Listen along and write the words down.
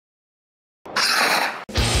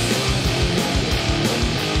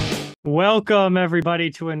Welcome, everybody,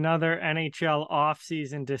 to another NHL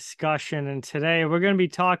offseason discussion. And today we're going to be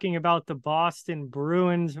talking about the Boston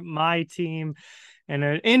Bruins, my team, and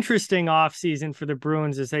an interesting offseason for the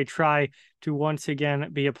Bruins as they try to once again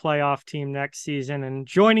be a playoff team next season. And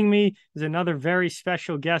joining me is another very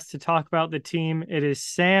special guest to talk about the team. It is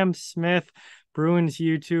Sam Smith, Bruins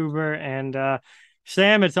YouTuber. And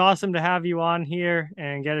Sam, it's awesome to have you on here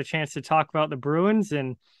and get a chance to talk about the Bruins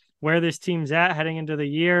and where this team's at heading into the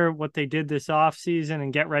year, what they did this offseason,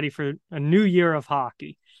 and get ready for a new year of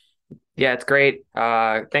hockey. Yeah, it's great.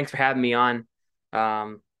 Thanks for having me on. I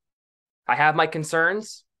have my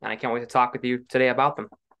concerns, and I can't wait to talk with you today about them.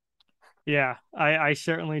 Yeah, I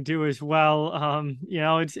certainly do as well.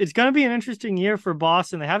 It's going to be an interesting year for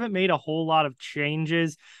Boston. They haven't made a whole lot of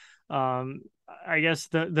changes. Um, I guess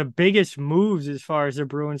the biggest moves as far as the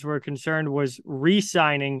Bruins were concerned was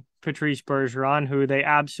re-signing Patrice Bergeron, who they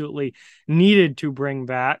absolutely needed to bring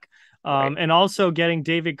back, Right. and also getting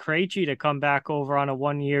David Krejci to come back over on a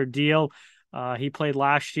one-year deal. He played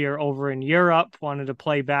last year over in Europe, wanted to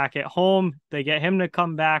play back at home. They get him to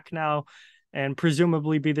come back now and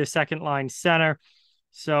presumably be the second line center.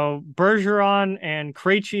 So Bergeron and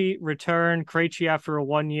Krejci return. Krejci after a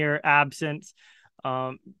 1 year absence.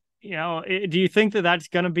 Um, do you think that that's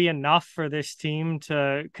going to be enough for this team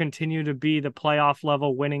to continue to be the playoff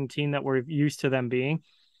level winning team that we're used to them being?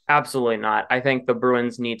 Absolutely not. I think the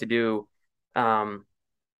Bruins need to do, um,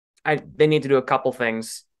 they need to do a couple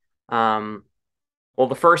things. Um, well,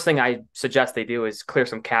 the first thing I suggest they do is clear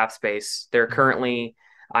some cap space. They're Mhm. currently,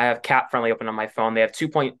 I have cap friendly open on my phone. They have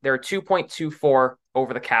they're 2.24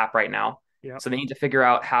 over the cap right now. Yep. So they need to figure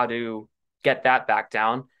out how to get that back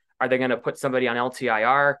down. Are they going to put somebody on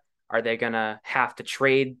LTIR? Are they going to have to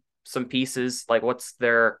trade some pieces? Like what's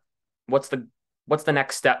the, what's the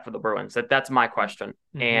next step for the Bruins? That's my question.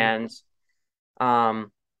 Hmm. And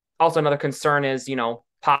um, also another concern is,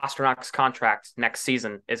 Pasternak's contract next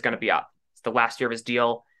season is going to be up. It's the last year of his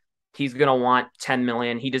deal. He's going to want 10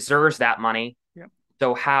 million. He deserves that money. Yep.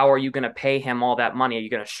 So how are you going to pay him all that money? Are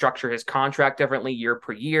you going to structure his contract differently year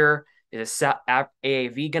per year? Is his set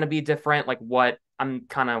AAV going to be different? Like what I'm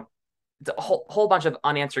kind of it's a whole bunch of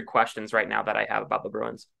unanswered questions right now that I have about the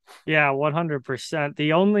Bruins. Yeah, 100%.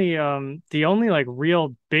 The only like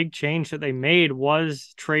real big change that they made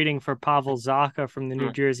was trading for Pavel Zacha from the New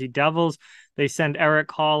Mm, Jersey Devils. They sent Eric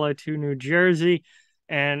Haula to New Jersey.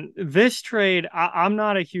 And this trade, I'm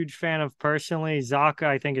not a huge fan of personally. Zacha,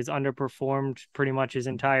 I think, has underperformed pretty much his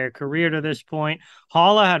entire career to this point.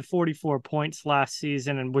 Haula had 44 points last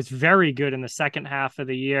season and was very good in the second half of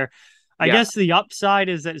the year. I yeah, guess the upside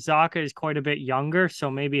is that Zaka is quite a bit younger,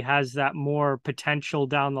 so maybe has that more potential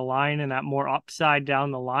down the line and that more upside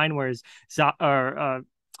down the line, whereas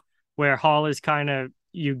where Hall is kind of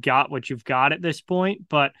you got what you've got at this point.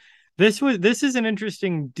 But this is an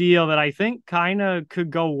interesting deal that I think kind of could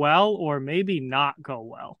go well or maybe not go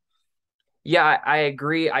well. yeah, I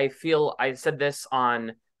agree. I feel I said this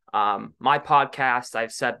on my podcast.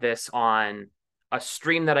 I've said this on a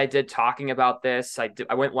stream that I did talking about this.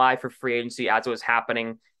 I went live for free agency as it was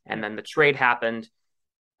happening, and Yeah. then the trade happened.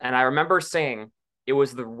 And I remember saying it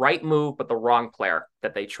was the right move, but the wrong player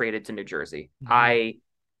that they traded to New Jersey. Mm-hmm. I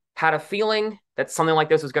had a feeling that something like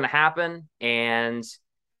this was going to happen, and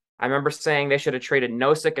I remember saying they should have traded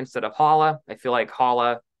Nosek instead of Hala. I feel like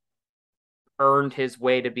Hala earned his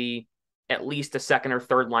way to be at least a second or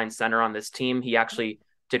third line center on this team. He actually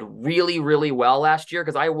did really, really well last year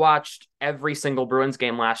because I watched every single Bruins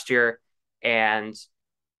game last year, and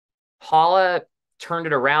Hala turned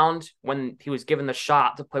it around when he was given the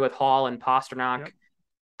shot to play with Hall and Pasternak, Yep.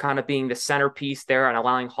 kind of being the centerpiece there and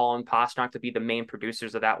allowing Hall and Pasternak to be the main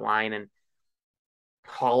producers of that line. And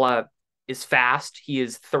Hala is fast. He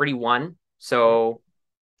is 31, Yep. so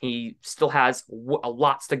he still has a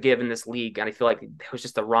lots to give in this league, and I feel like it was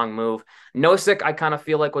just the wrong move. Nosek, I kind of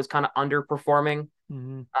feel like was kind of underperforming.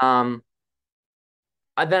 Mm-hmm. Um,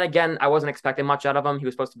 and then again, I wasn't expecting much out of him. He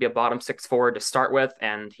was supposed to be a bottom six forward to start with,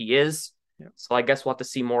 and he is. Yep. So I guess we'll have to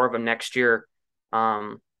see more of him next year.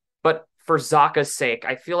 But for Zaka's sake,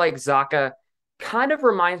 I feel like Zaka kind of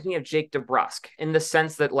reminds me of Jake DeBrusk in the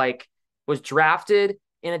sense that like was drafted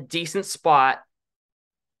in a decent spot,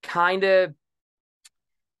 kind of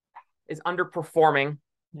is underperforming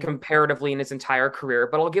Yep. comparatively in his entire career,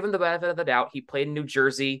 but I'll give him the benefit of the doubt. He played in New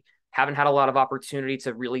Jersey, haven't had a lot of opportunity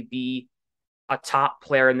to really be a top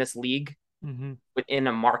player in this league Mm-hmm. within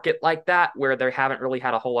a market like that where they haven't really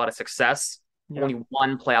had a whole lot of success. Yep. Only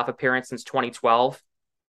one playoff appearance since 2012.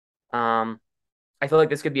 Um, I feel like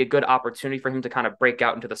this could be a good opportunity for him to kind of break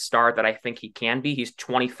out into the star that I think he can be. He's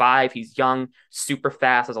 25, he's young, super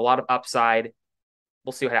fast, has a lot of upside.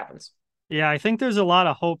 we'll see what happens. Yeah, I think there's a lot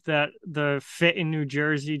of hope that the fit in New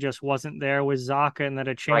Jersey just wasn't there with Zaka, and that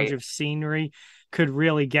a change Right. of scenery could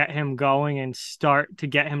really get him going and start to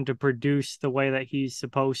get him to produce the way that he's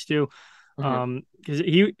supposed to. Hmm. Because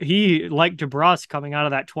he like DeBrus coming out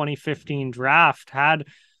of that 2015 draft had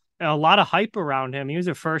a lot of hype around him. He was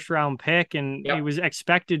a first round pick and he Yep. was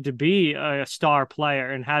expected to be a star player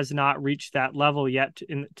and has not reached that level yet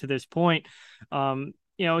to this point.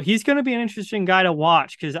 He's going to be an interesting guy to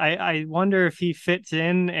watch because I wonder if he fits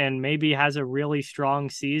in and maybe has a really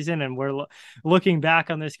strong season. And we're looking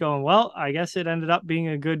back on this going, well, I guess it ended up being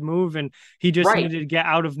a good move. And he just Right. needed to get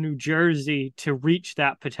out of New Jersey to reach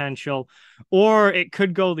that potential. Or it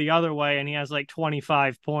could go the other way and he has like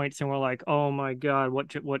 25 points and we're like, oh my God,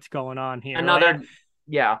 what's going on here? Like, Another,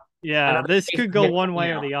 yeah, yeah, another this case could of go Nick one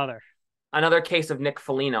way or Foligno. the other. Another case of Nick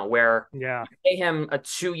Foligno, where Yeah. you pay him a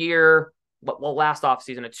 2 year, well, last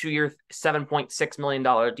offseason, a 2 year, $7.6 million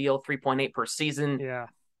deal, 3.8 per season, Yeah.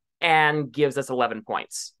 and gives us 11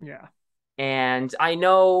 points. Yeah. And I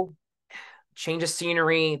know change of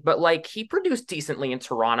scenery, but like he produced decently in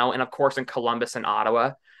Toronto and of course in Columbus and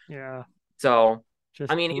Ottawa. Yeah. So I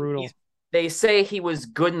Just mean, brutal. they say he was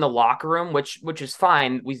good in the locker room, which is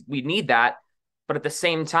fine. We need that, but at the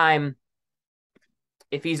same time,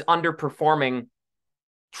 if he's underperforming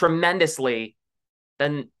tremendously,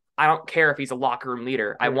 then I don't care if he's a locker room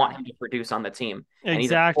leader. I want Yeah. him to produce on the team. And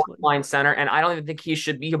he's a fourth Exactly. line center. And I don't even think he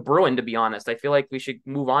should be a Bruin, to be honest. I feel like we should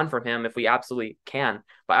move on from him if we absolutely can.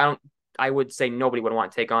 But I would say nobody would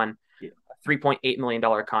want to take on a $3.8 million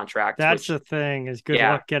contract, That's which, the thing is good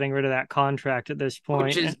yeah, luck getting rid of that contract at this which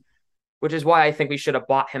point. is which is why I think we should have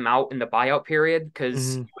bought him out in the buyout period,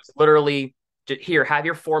 because Mhm. it was literally here, have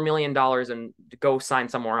your $4 million and go sign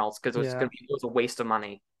somewhere else, because Yeah. it was a waste of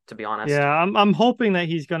money, to be honest. Yeah, I'm hoping that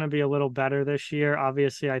he's going to be a little better this year.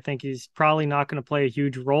 Obviously, I think he's probably not going to play a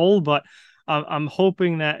huge role, but I'm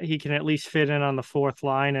hoping that he can at least fit in on the fourth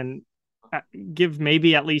line and give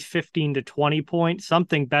maybe at least 15 to 20 points,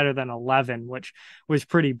 something better than 11, which was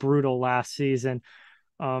pretty brutal last season.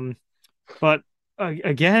 Um, but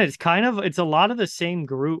again, it's a lot of the same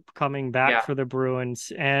group coming back Yeah. for the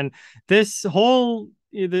Bruins, and this whole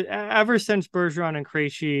ever since Bergeron and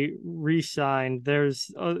Krejci re-signed,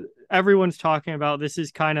 there's everyone's talking about this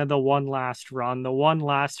is kind of the one last run, the one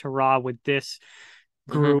last hurrah with this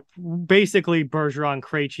Hmm. group, basically Bergeron,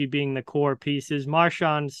 Krejci being the core pieces.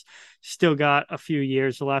 Marchand's still got a few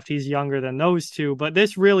years left. He's younger than those two, but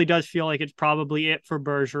this really does feel like it's probably it for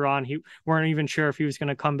Bergeron. He weren't even sure if he was going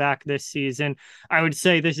to come back this season. I would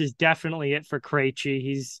say this is definitely it for Krejci.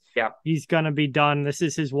 Yeah. He's going to be done. This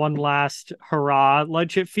is his one last hurrah.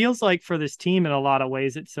 Like it feels like for this team in a lot of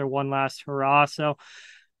ways, it's their one last hurrah. So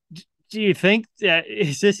do you think that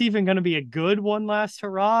is this even going to be a good one last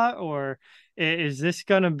hurrah, or is this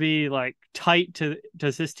going to be like tight to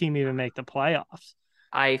does this team even make the playoffs?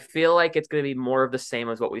 I feel like it's going to be more of the same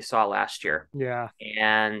as what we saw last year. Yeah.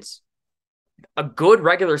 And a good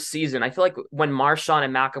regular season. I feel like when Marchand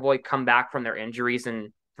and McAvoy come back from their injuries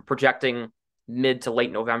and projecting mid to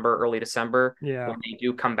late November, early December, Yeah. when they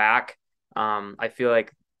do come back, I feel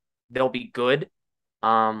like they'll be good.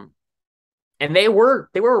 Um, and they were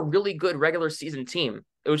a really good regular season team.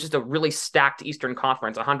 It was just a really stacked Eastern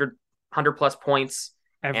Conference, 100 plus points,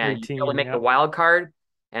 Every and you can only team. make the Yep. wild card,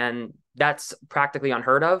 and that's practically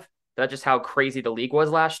unheard of. That's just how crazy the league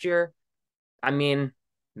was last year. I mean,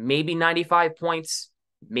 maybe 95 points,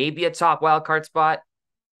 maybe a top wild card spot,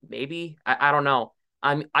 maybe. I don't know.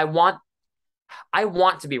 I want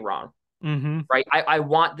to be wrong, Mm-hmm. right? I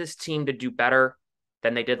want this team to do better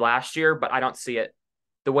than they did last year, but I don't see it.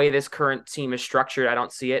 The way this current team is structured, I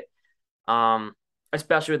don't see it. Um,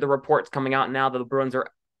 Especially with the reports coming out now that the Bruins are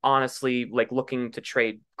honestly like looking to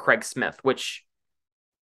trade Craig Smith, which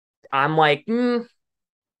I'm like, no,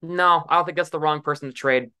 I don't think that's the wrong person to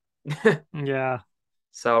trade. Yeah.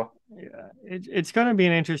 So, Yeah. It's going to be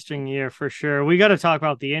an interesting year for sure. We got to talk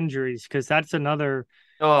about the injuries because that's another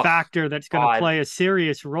oh factor that's going to God, play a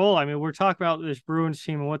serious role. I mean, we're talking about this Bruins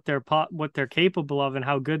team and what they're capable of and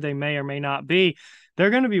how good they may or may not be.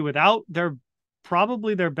 They're going to be without their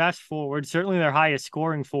probably their best forward, certainly their highest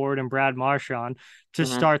scoring forward in Brad Marchand to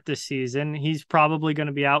mm-hmm. start the season. He's probably going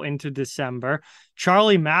to be out into December.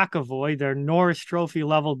 Charlie McAvoy, their Norris Trophy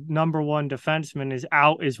level #1 defenseman, is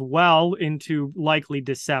out as well into likely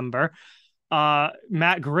December. Matt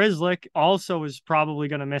Grzelcyk also is probably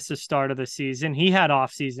going to miss the start of the season. He had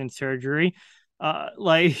off-season surgery.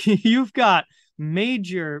 Like you've got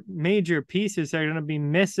major pieces that are going to be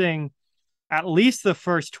missing at least the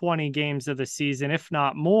first 20 games of the season, if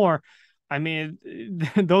not more. I mean,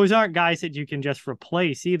 those aren't guys that you can just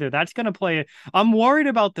replace either. That's going to play. I'm worried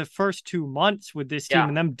about the first 2 months with this team Yeah,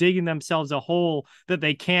 and them digging themselves a hole that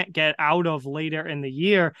they can't get out of later in the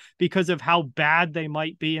year because of how bad they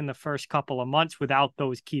might be in the first couple of months without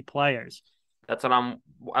those key players. that's what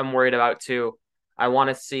I'm worried about too. I want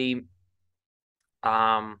to see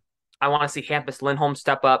I want to see Hampus Lindholm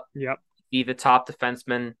step up, Yep. be the top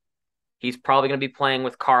defenseman. He's probably going to be playing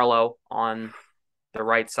with Carlo on the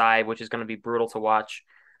right side, which is going to be brutal to watch.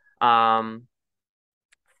 Um,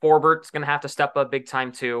 Forbert's going to have to step up big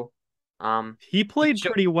time too. He He, played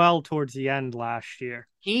pretty well towards the end last year.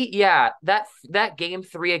 yeah, that game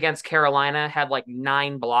 3 against Carolina had like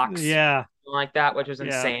 9 blocks, Yeah. something like that, which was Yeah.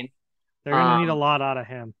 insane. They're going to need a Um, lot out of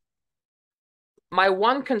him. my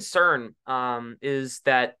one concern is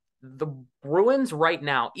that the Bruins right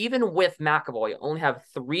now, even with McAvoy, only have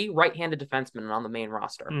 3 right-handed defensemen on the main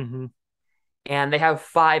roster, Mm-hmm. and they have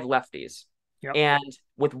 5 lefties. Yep. And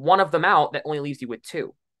with one of them out, that only leaves you with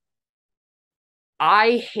 2.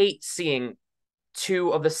 I hate seeing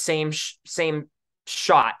 2 of the same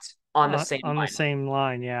shot on the same On the line, same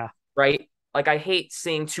line. Yeah. right? Like I hate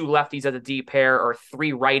seeing 2 lefties as a D pair or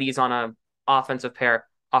 3 righties on a offensive pair,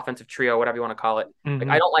 offensive trio, whatever you want to call it. Like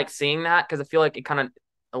Mm-hmm. I don't like seeing that because I feel like it kind of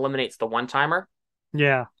eliminates the one timer,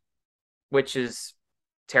 Yeah. which is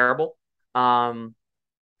terrible.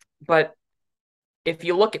 But if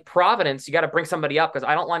you look at Providence, you got to bring somebody up because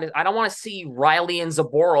I don't want to see Riley and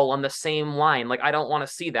Zaboral on the same line. Like I don't want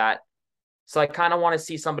to see that. So I kind of want to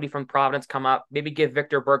see somebody from Providence come up, maybe give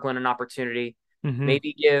Victor Berglund an opportunity, Mm-hmm.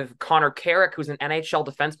 maybe give Connor Carrick, who's an NHL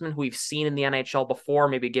defenseman who we've seen in the NHL before,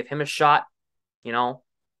 maybe give him a shot. You know,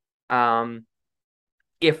 um,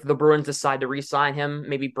 if the Bruins decide to re-sign him,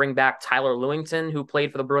 maybe bring back Tyler Lewington, who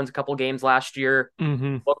played for the Bruins a couple games last year,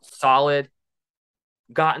 Mm-hmm. looked solid,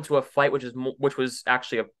 got into a fight, which was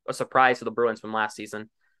actually a surprise to the Bruins from last season,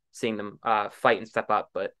 seeing them fight and step up.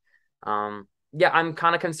 But yeah, I'm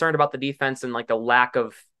kind of concerned about the defense and like the lack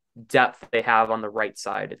of depth they have on the right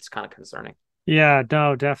side. It's kind of concerning. Yeah,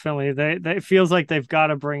 no, definitely. They it feels like they've got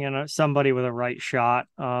to bring in somebody with a right shot.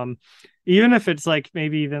 Even if it's like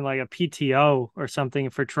maybe even like a PTO or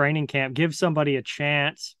something for training camp, give somebody a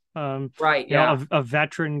chance. Right. Yeah. A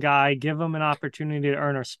veteran guy, give them an opportunity to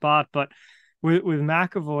earn a spot. But with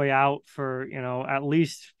McAvoy out for, at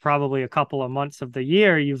least probably a couple of months of the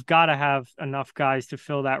year, you've got to have enough guys to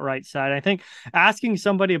fill that right side. I think asking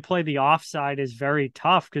somebody to play the offside is very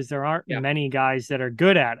tough because there aren't Yeah. many guys that are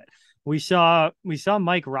good at it. We saw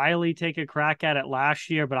Mike Riley take a crack at it last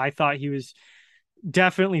year, but I thought he was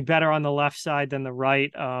definitely better on the left side than the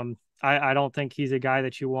right. I don't think he's a guy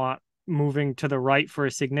that you want moving to the right for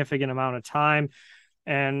a significant amount of time.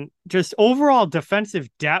 And just overall defensive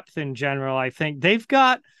depth in general, I think they've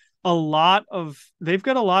got a lot of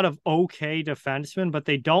okay defensemen, but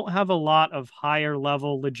they don't have a lot of higher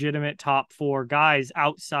level legitimate top 4 guys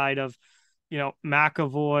outside of,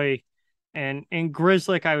 McAvoy and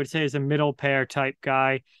Grizzlick, I would say, is a middle pair type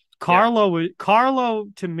guy. Yeah. Carlo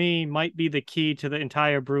to me might be the key to the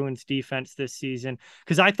entire Bruins defense this season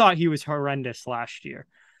because I thought he was horrendous last year.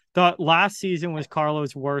 Thought last season was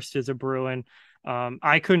Carlo's worst as a Bruin.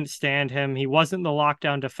 I couldn't stand him. He wasn't the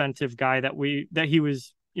lockdown defensive guy that he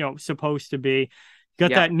was, supposed to be.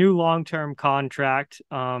 Got Yeah. that new long-term contract.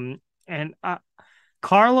 And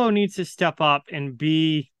Carlo needs to step up and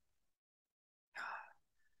be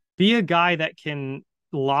a guy that can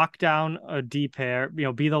lock down a D pair, be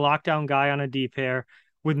the lockdown guy on a D pair.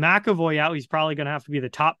 With McAvoy out, he's probably going to have to be the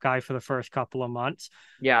top guy for the first couple of months.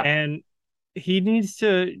 Yeah. And he needs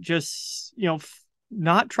to just,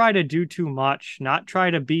 not try to do too much, not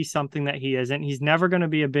try to be something that he isn't. He's never going to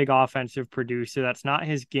be a big offensive producer. That's not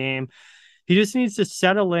his game. He just needs to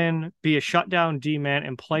settle in, be a shutdown D man,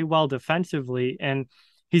 and play well defensively. And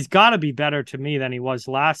he's got to be better to me than he was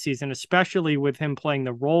last season, especially with him playing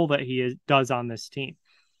the role that does on this team.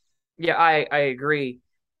 Yeah. I agree,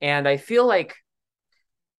 and I feel like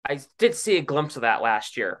I did see a glimpse of that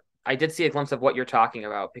last year. I did see a glimpse of what you're talking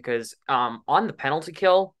about because on the penalty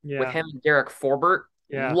kill with Yeah, him and Derek Forbert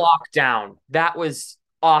yeah, locked down. That was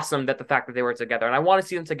awesome that the fact that they were together. And I want to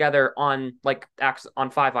see them together on like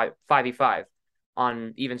on 5v5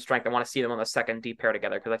 on even strength. I want to see them on the second D pair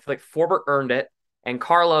together because I feel like Forbert earned it. And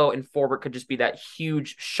Carlo and Forbert could just be that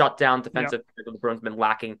huge shutdown yeah. defensive that the Bruins been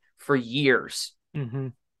lacking for years. Mm-hmm.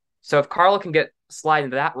 So if Carlo can get slide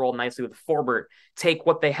into that role nicely with Forbert, take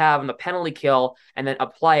what they have in the penalty kill and then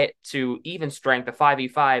apply it to even strength, the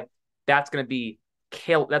 5v5, that's gonna be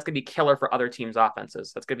killer for other teams'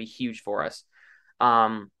 offenses. That's gonna be huge for us.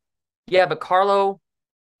 Yeah, but Carlo,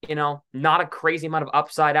 not a crazy amount of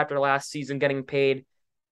upside after last season getting paid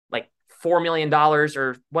like $4 million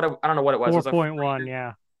or what, I don't know what it was. It was a 4.1,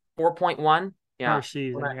 yeah, 4.1. per Yeah.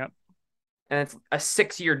 season. Yep. And it's a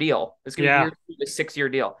 6-year deal. It's going to be Yeah. a 6-year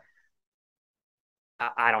deal.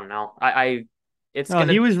 I don't know. I it's No, going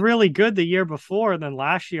to he be, was really good the year before. Then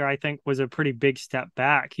last year, I think, was a pretty big step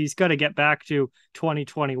back. He's got to get back to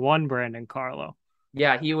 2021 Brandon Carlo.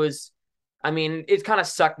 yeah, he was, I mean, it kind of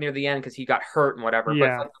sucked near the end because he got hurt and whatever. But for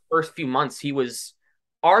Yeah. like the first few months, he was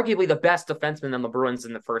arguably the best defenseman in the Bruins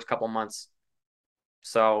in the first couple months.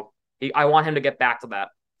 So I want him to get back to that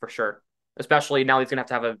for sure. Especially now he's gonna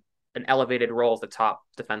have an elevated role as the top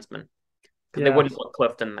defenseman because they Yeah. wouldn't put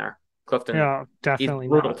Clifton there. Clifton, Yeah. he's Definitely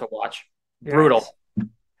brutal not. to watch. Yeah. Brutal.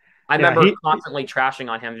 I Yeah. remember constantly trashing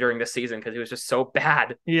on him during the season because he was just so bad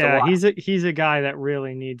to Yeah, watch. he's a guy that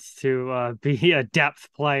really needs to be a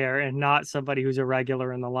depth player and not somebody who's a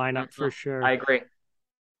regular in the lineup Mm-hmm. for sure. I agree.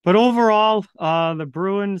 But overall, the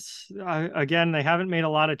Bruins, again, they haven't made a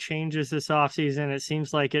lot of changes this offseason. It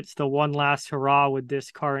seems like it's the one last hurrah with this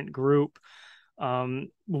current group.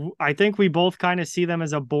 I think we both kind of see them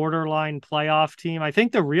as a borderline playoff team. I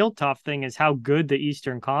think the real tough thing is how good the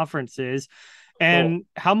Eastern Conference is Cool. and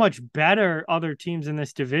how much better other teams in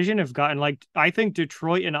this division have gotten. Like, I think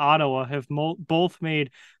Detroit and Ottawa have both made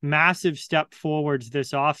massive step forwards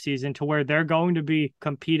this offseason to where they're going to be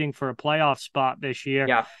competing for a playoff spot this year.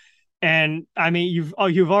 Yeah. And I mean, you've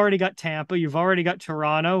already got Tampa, you've already got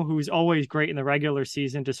Toronto, who's always great in the regular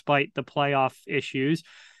season despite the playoff issues.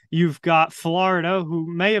 You've got Florida,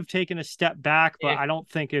 who may have taken a step back, but Eh, I don't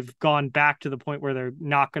think have gone back to the point where they're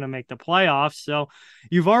not going to make the playoffs. So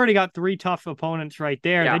you've already got three tough opponents right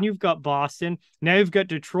there. yeah. Then you've got Boston. Now you've got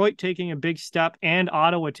Detroit taking a big step and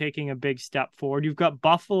Ottawa taking a big step forward. You've got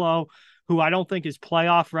Buffalo, who I don't think is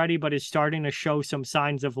playoff ready, but is starting to show some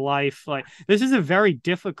signs of life. Like, this is a very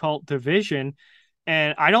difficult division.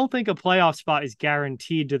 And I don't think a playoff spot is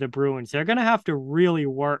guaranteed to the Bruins. They're going to have to really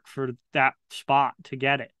work for that spot to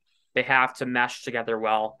get it. They have to mesh together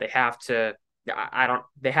well. They have to, I don't,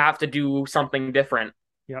 they have to do something different.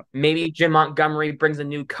 Yep. Maybe Jim Montgomery brings a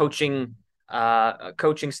new coaching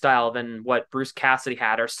style than what Bruce Cassidy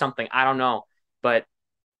had or something. I don't know. But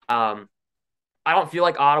I don't feel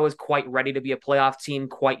like Ottawa's quite ready to be a playoff team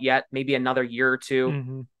quite yet. Maybe another year or two.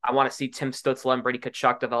 Mm-hmm. I want to see Tim Stützle and Brady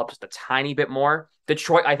Tkachuk develop just a tiny bit more.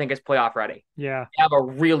 Detroit, I think, is playoff ready. Yeah. They have a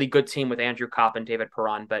really good team with Andrew Kopp and David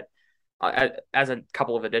Perron, but as a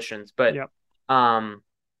couple of additions. But Yep.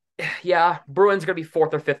 Yeah, Bruins are going to be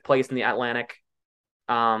fourth or fifth place in the Atlantic.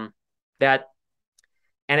 That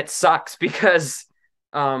and it sucks because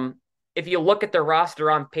if you look at their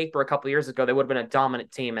roster on paper a couple of years ago, they would have been a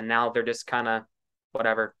dominant team, and now they're just kind of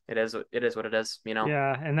whatever. It is what it is, you know.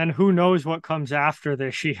 Yeah, and then who knows what comes after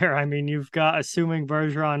this year? I mean, you've got assuming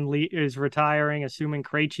Bergeron is retiring, assuming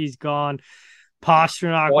Krejci's gone,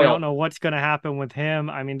 Pastrnak. We Spoiled. don't know what's going to happen with him.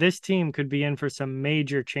 I mean, this team could be in for some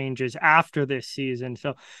major changes after this season,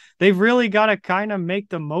 so they've really got to kind of make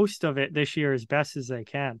the most of it this year as best as they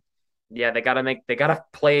can. Yeah, they gotta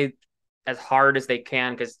play as hard as they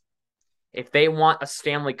can because if they want a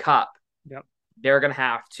Stanley Cup, Yep. they're gonna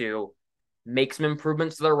have to make some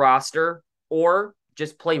improvements to their roster or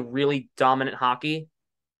just play really dominant hockey.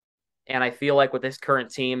 And I feel like with this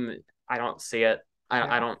current team, I don't see it.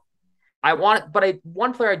 I don't. I want, but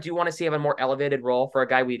one player I do want to see have a more elevated role for a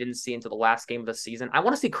guy we didn't see until the last game of the season. I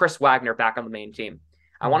want to see Chris Wagner back on the main team.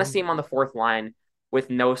 I want to see him on the fourth line with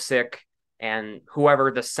Nosek and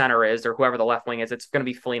whoever the center is or whoever the left wing is. It's going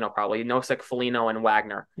to be Foligno probably. Nosek, Foligno, and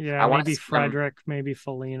Wagner. Yeah, I want maybe to see them, Frederick, maybe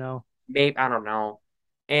Foligno. maybe I don't know.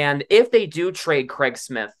 And if they do trade Craig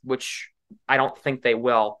Smith, which I don't think they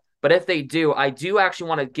will, but if they do, I do actually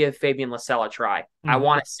want to give Fabian Lysell a try. I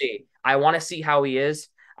want to see. I want to see how he is.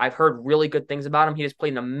 I've heard really good things about him. He just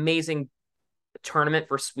played an amazing tournament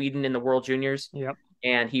for Sweden in the World Juniors. Yep.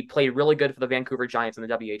 And he played really good for the Vancouver Giants in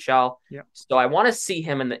the WHL. Yep. So I want to see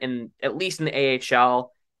him in at least in the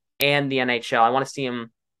AHL and the NHL. I want to see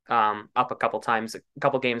him up a couple times, a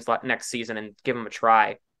couple games next season, and give him a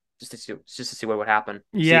try just to see what would happen.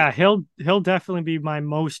 Yeah, he'll definitely be my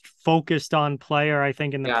most focused on player, I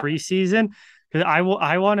think, in the preseason. Because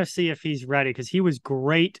I want to see if he's ready because he was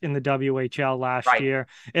great in the WHL last year.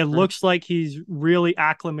 It looks like he's really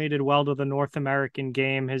acclimated well to the North American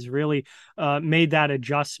game, has really made that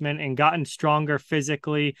adjustment and gotten stronger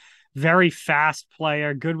physically. Very fast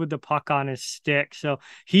player, good with the puck on his stick. So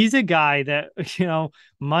he's a guy that,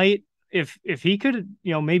 might, if he could,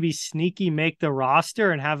 maybe sneaky make the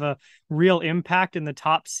roster and have a real impact in the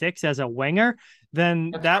top six as a winger,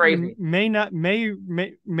 then That's that crazy. may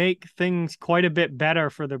make things quite a bit better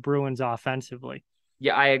for the Bruins offensively.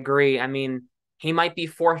 Yeah, I agree. I mean, he might be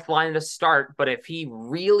fourth line to start, but if he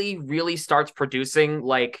really, really starts producing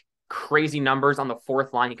like crazy numbers on the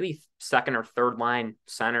fourth line, he could be second or third line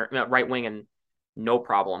center, right wing, and no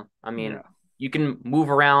problem. I mean, Yeah. you can move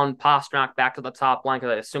around Pastrnak back to the top line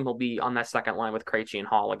because I assume he'll be on that second line with Krejci and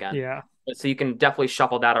Hall again. Yeah. So you can definitely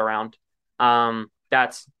shuffle that around.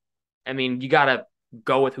 That's, I mean, you got to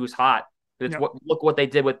go with who's hot. It's Yep. what look what they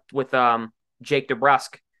did with Jake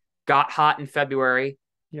DeBrusk. Got hot in February,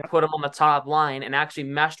 Yep. put him on the top line, and actually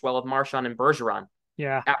meshed well with Marchand and Bergeron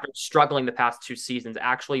Yeah. after struggling the past 2 seasons,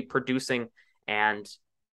 actually producing and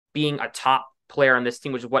being a top player on this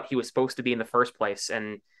team, which is what he was supposed to be in the first place.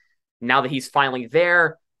 And now that he's finally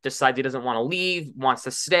there, decides he doesn't want to leave, wants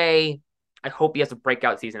to stay. I hope he has a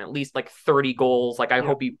breakout season, at least like 30 goals. Like, I Yep.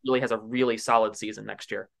 hope he really has a really solid season next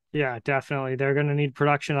year. Yeah, definitely. They're going to need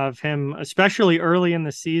production of him, especially early in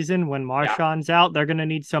the season when Yeah. Marchand's out. They're going to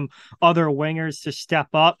need some other wingers to step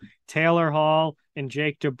up. Taylor Hall and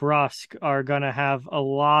Jake DeBrusk are going to have a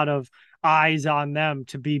lot of eyes on them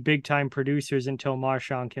to be big time producers until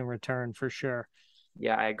Marchand can return for sure.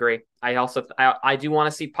 Yeah, I agree. I do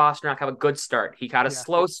want to see Pastrnak have a good start. He got a Yeah.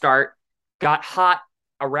 slow start, got hot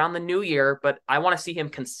around the new year, but I want to see him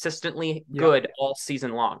consistently Yep. good all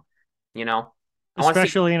season long. You know, I want to see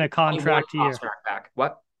Especially in a 21 contract year. Pastrnak back.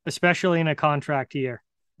 What? Especially in a contract year.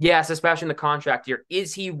 Yes, especially in the contract year.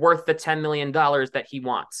 Is he worth the $10 million that he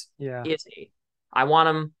wants? Yeah. Is he? I want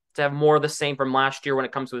him to have more of the same from last year when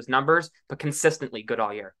it comes to his numbers, but consistently good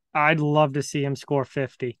all year. I'd love to see him score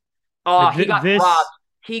 50. Oh, Like he got robbed. this.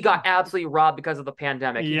 He got absolutely robbed because of the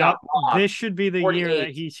pandemic. He got Yep. robbed. This should be the year that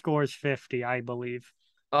 48. he scores 50, I believe.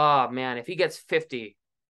 Oh man, if he gets 50,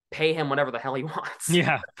 pay him whatever the hell he wants.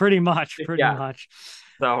 Yeah, pretty much. Pretty Yeah. much.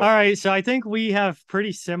 So All right. So I think we have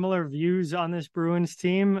pretty similar views on this Bruins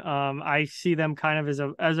team. I see them kind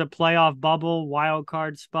of as a playoff bubble, wild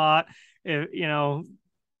card spot. You know,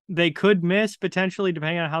 they could miss potentially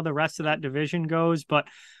depending on how the rest of that division goes, but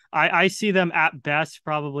I see them at best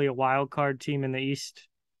probably a wild card team in the East.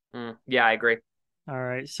 yeah, I agree. All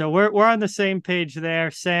right. So we're on the same page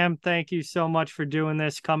there. Sam, thank you so much for doing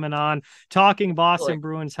this, coming on, talking Boston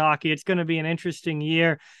Bruins hockey. It's going to be an interesting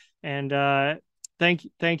year. And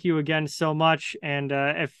thank you again so much. And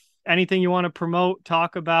if anything you want to promote,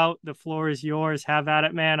 talk about, the floor is yours. Have at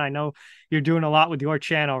it, man. I know you're doing a lot with your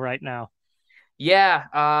channel right now. Yeah,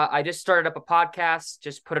 I just started up a podcast,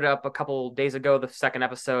 just put it up a couple days ago, the second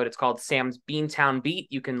episode. It's called Sam's Beantown Beat.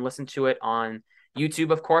 You can listen to it on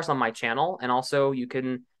YouTube, of course, on my channel, and also you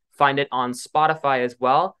can find it on Spotify as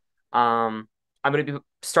well. I'm going to be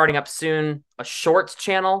starting up soon a shorts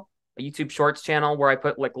channel, a YouTube shorts channel where I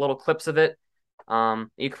put like little clips of it. Of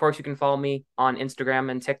course, you can follow me on Instagram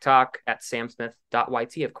and TikTok at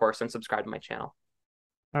samsmith.yt, of course, and subscribe to my channel.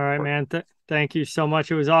 All right, man. Thank you so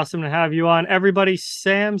much. It was awesome to have you on. Everybody,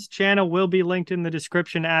 Sam's channel will be linked in the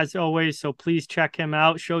description as always, so please check him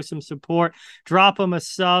out, show some support, drop him a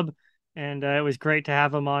sub, and it was great to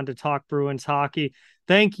have him on to talk Bruins hockey.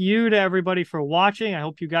 Thank you to everybody for watching. I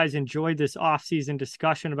hope you guys enjoyed this offseason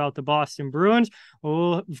discussion about the Boston Bruins.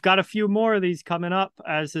 We've got a few more of these coming up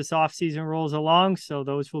as this offseason rolls along, so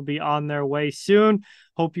those will be on their way soon.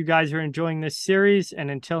 Hope you guys are enjoying this series,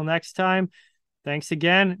 and until next time, thanks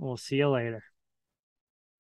again. We'll see you later.